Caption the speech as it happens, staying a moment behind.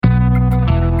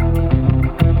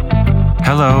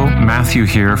Hello, Matthew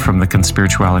here from the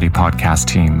Conspirituality podcast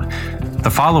team.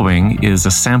 The following is a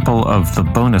sample of the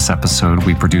bonus episode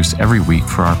we produce every week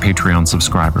for our Patreon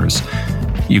subscribers.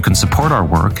 You can support our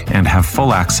work and have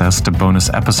full access to bonus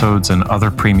episodes and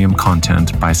other premium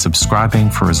content by subscribing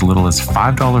for as little as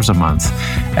 $5 a month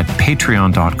at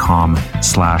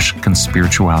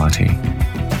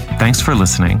patreon.com/conspirituality. Thanks for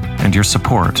listening and your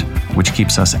support, which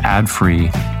keeps us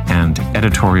ad-free and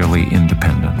editorially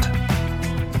independent.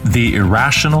 The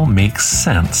Irrational makes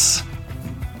sense.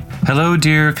 Hello,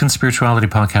 dear Conspirituality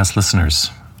podcast listeners.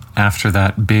 After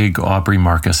that big Aubrey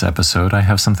Marcus episode, I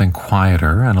have something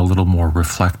quieter and a little more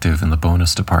reflective in the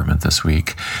bonus department this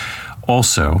week.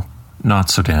 Also,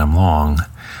 not so damn long.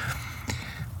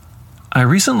 I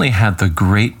recently had the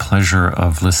great pleasure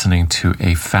of listening to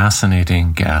a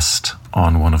fascinating guest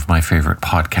on one of my favorite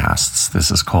podcasts.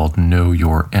 This is called Know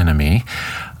Your Enemy.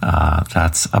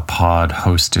 That's a pod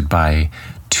hosted by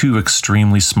two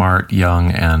extremely smart, young,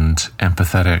 and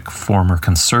empathetic former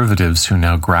conservatives who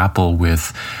now grapple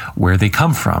with where they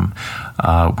come from,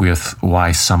 with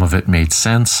why some of it made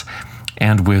sense,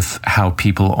 and with how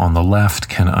people on the left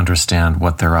can understand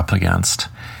what they're up against.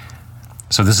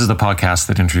 So this is the podcast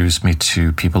that introduced me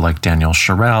to people like Daniel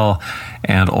Sherrill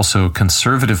and also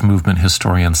conservative movement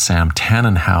historian Sam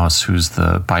Tannenhouse, who's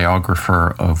the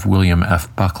biographer of William F.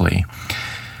 Buckley.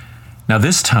 Now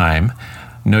this time,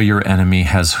 Know Your Enemy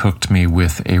has hooked me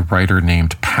with a writer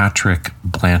named Patrick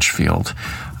Blanchfield.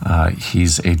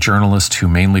 He's a journalist who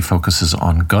mainly focuses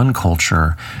on gun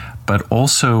culture, but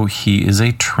also he is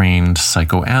a trained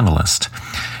psychoanalyst.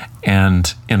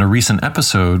 And in a recent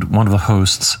episode, one of the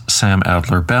hosts, Sam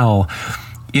Adler-Bell,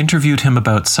 interviewed him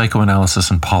about psychoanalysis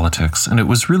and politics, and it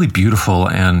was really beautiful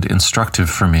and instructive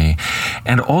for me.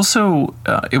 And also,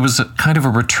 it was kind of a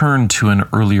return to an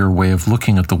earlier way of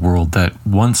looking at the world that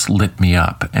once lit me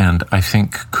up, and I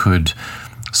think could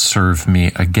serve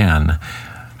me again.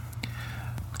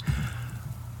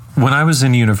 When I was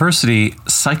in university,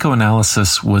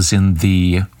 psychoanalysis was in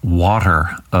the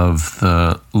water of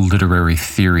the literary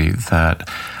theory that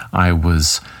I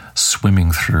was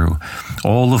swimming through.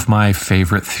 All of my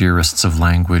favorite theorists of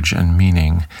language and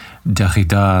meaning,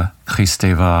 Derrida,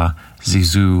 Kristeva,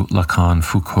 Zizou, Lacan,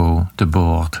 Foucault,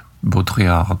 Debord,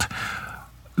 Baudrillard,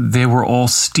 they were all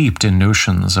steeped in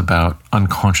notions about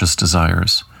unconscious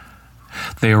desires.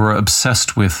 They were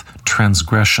obsessed with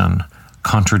transgression,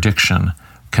 contradiction,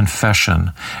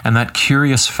 confession, and that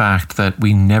curious fact that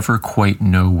we never quite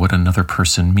know what another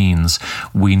person means.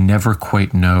 We never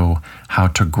quite know how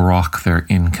to grok their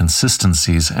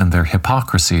inconsistencies and their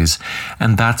hypocrisies,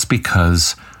 and that's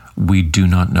because we do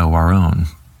not know our own.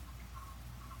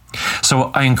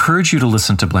 So I encourage you to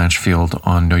listen to Blanchfield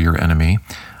on Know Your Enemy.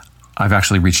 I've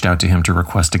actually reached out to him to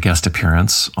request a guest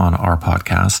appearance on our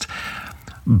podcast.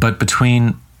 But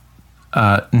between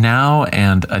now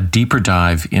and a deeper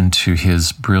dive into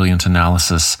his brilliant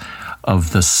analysis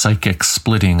of the psychic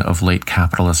splitting of late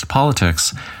capitalist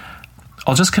politics,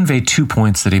 I'll just convey 2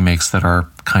 points that he makes that are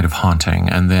kind of haunting,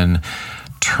 and then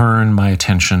turn my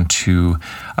attention to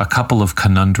a couple of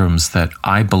conundrums that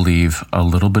I believe a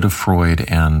little bit of Freud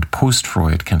and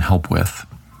post-Freud can help with.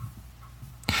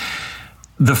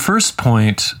 The first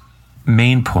point,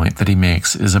 main point that he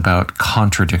makes is about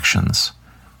contradictions.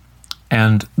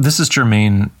 And this is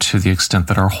germane to the extent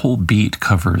that our whole beat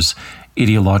covers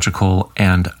ideological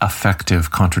and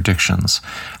affective contradictions,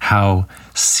 how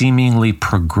seemingly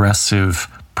progressive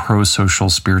pro-social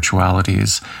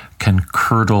spiritualities can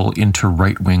curdle into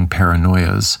right-wing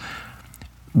paranoias,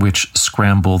 which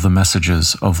scramble the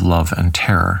messages of love and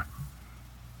terror.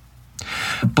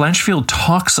 Blanchfield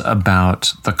talks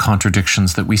about the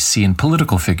contradictions that we see in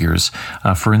political figures.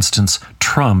 For instance,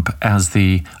 Trump as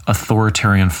the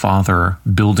authoritarian father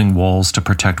building walls to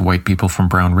protect white people from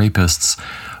brown rapists,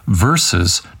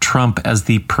 versus Trump as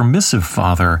the permissive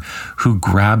father who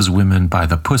grabs women by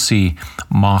the pussy,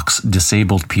 mocks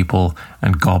disabled people,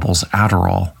 and gobbles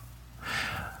Adderall.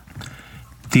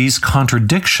 These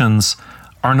contradictions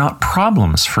are not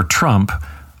problems for Trump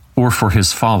or for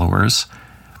his followers.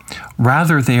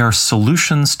 Rather, they are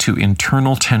solutions to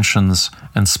internal tensions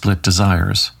and split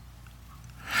desires.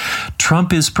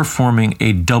 Trump is performing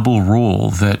a double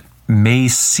role that may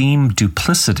seem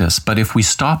duplicitous, but if we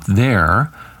stop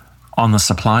there, on the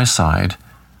supply side,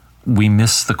 we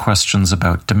miss the questions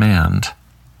about demand.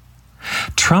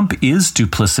 Trump is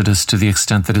duplicitous to the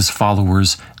extent that his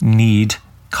followers need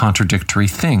contradictory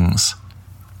things.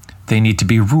 They need to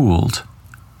be ruled,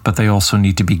 but they also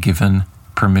need to be given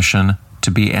permission to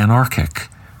be anarchic.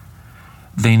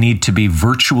 They need to be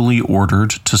virtually ordered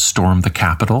to storm the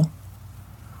Capitol.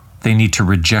 They need to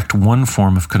reject one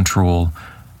form of control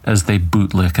as they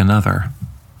bootlick another.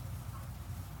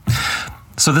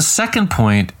 So the second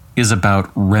point is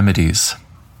about remedies.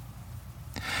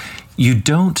 You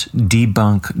don't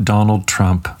debunk Donald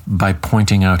Trump by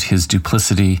pointing out his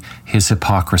duplicity, his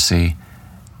hypocrisy,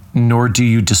 nor do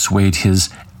you dissuade his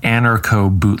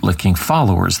anarcho-bootlicking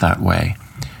followers that way.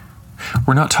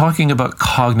 We're not talking about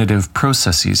cognitive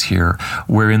processes here,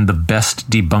 wherein the best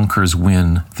debunkers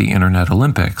win the Internet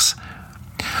Olympics.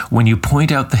 When you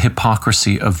point out the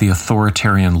hypocrisy of the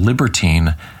authoritarian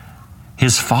libertine,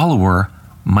 his follower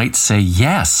might say,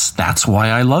 yes, that's why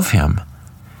I love him.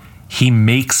 He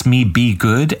makes me be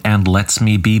good and lets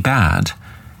me be bad.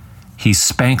 He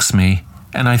spanks me,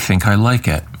 and I think I like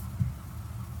it.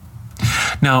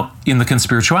 Now, in the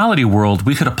conspirituality world,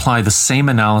 we could apply the same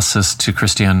analysis to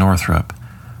Christiane Northrup,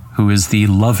 who is the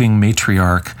loving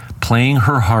matriarch playing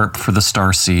her harp for the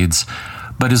starseeds,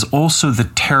 but is also the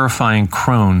terrifying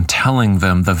crone telling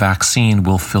them the vaccine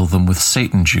will fill them with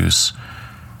Satan juice.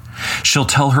 She'll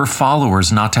tell her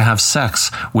followers not to have sex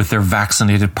with their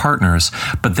vaccinated partners,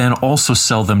 but then also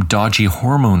sell them dodgy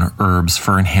hormone herbs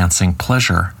for enhancing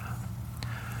pleasure.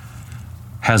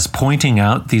 Has pointing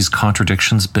out these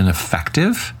contradictions been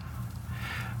effective?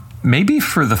 Maybe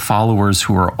for the followers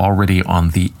who are already on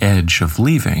the edge of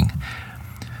leaving.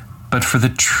 But for the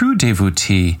true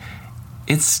devotee,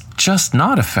 it's just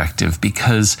not effective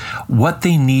because what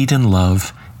they need in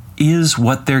love is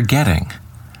what they're getting.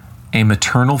 A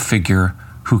maternal figure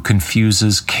who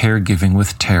confuses caregiving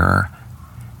with terror.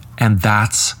 And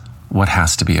that's what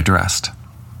has to be addressed.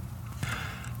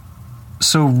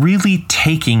 So really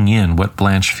taking in what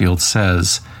Blanchfield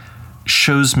says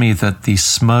shows me that the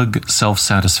smug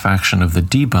self-satisfaction of the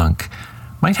debunk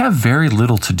might have very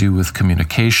little to do with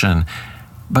communication,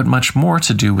 but much more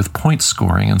to do with point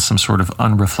scoring in some sort of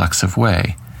unreflexive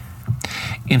way.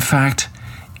 In fact,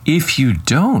 if you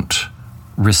don't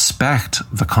respect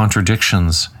the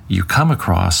contradictions you come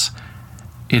across,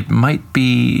 it might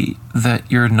be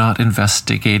that you're not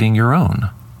investigating your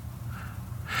own.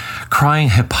 Crying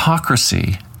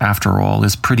hypocrisy, after all,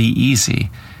 is pretty easy,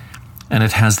 and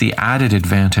it has the added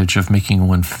advantage of making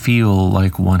one feel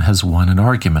like one has won an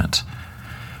argument.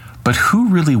 But who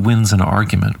really wins an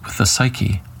argument with the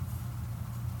psyche?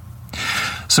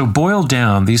 So boiled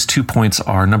down, these 2 points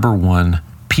are, number one,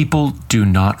 people do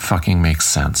not fucking make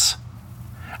sense.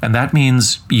 And that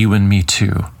means you and me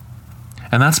too.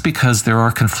 And that's because there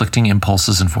are conflicting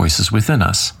impulses and voices within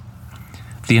us.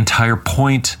 The entire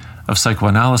point of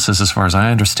psychoanalysis, as far as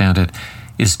I understand it,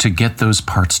 is to get those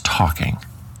parts talking.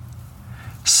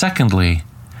 Secondly,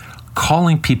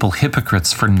 calling people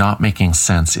hypocrites for not making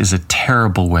sense is a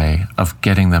terrible way of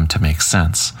getting them to make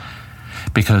sense.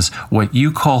 Because what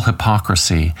you call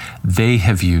hypocrisy, they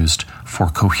have used for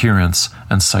coherence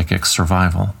and psychic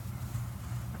survival.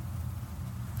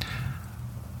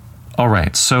 All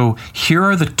right, so here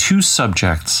are the 2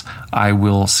 subjects I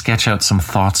will sketch out some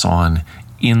thoughts on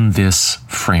in this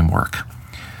framework.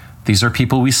 These are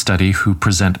people we study who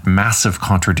present massive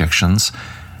contradictions,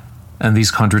 and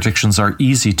these contradictions are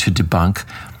easy to debunk,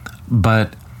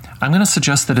 but I'm going to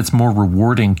suggest that it's more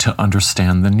rewarding to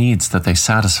understand the needs that they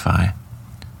satisfy.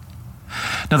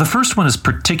 Now, the first one is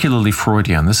particularly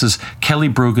Freudian. This is Kelly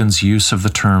Brogan's use of the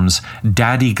terms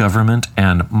daddy government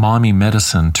and mommy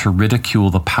medicine to ridicule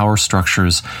the power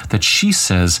structures that she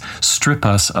says strip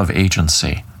us of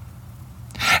agency.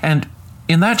 And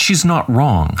in that, she's not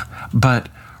wrong, but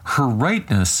her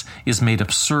rightness is made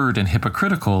absurd and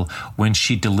hypocritical when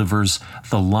she delivers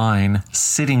the line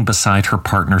sitting beside her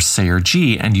partner Sayer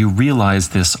G, and you realize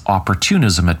this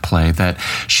opportunism at play, that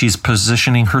she's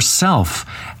positioning herself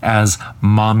as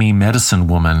mommy medicine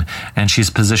woman, and she's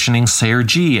positioning Sayer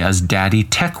G as daddy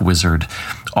tech wizard,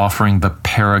 offering the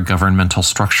para-governmental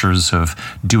structures of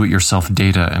do-it-yourself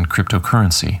data and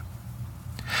cryptocurrency.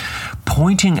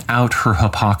 Pointing out her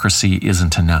hypocrisy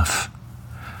isn't enough.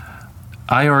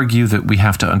 I argue that we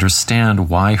have to understand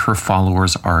why her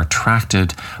followers are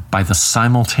attracted by the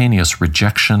simultaneous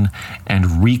rejection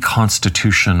and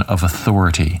reconstitution of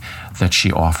authority that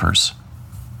she offers.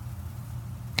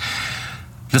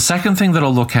 The second thing that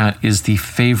I'll look at is the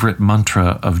favorite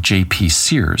mantra of J.P.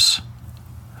 Sears,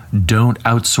 "Don't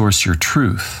outsource your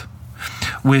truth,"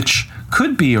 which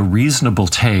could be a reasonable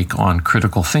take on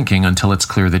critical thinking until it's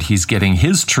clear that he's getting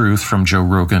his truth from Joe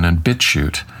Rogan and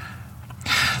BitChute.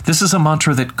 This is a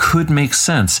mantra that could make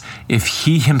sense if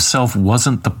he himself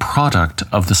wasn't the product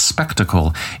of the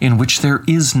spectacle in which there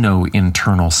is no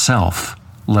internal self,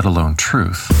 let alone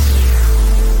truth.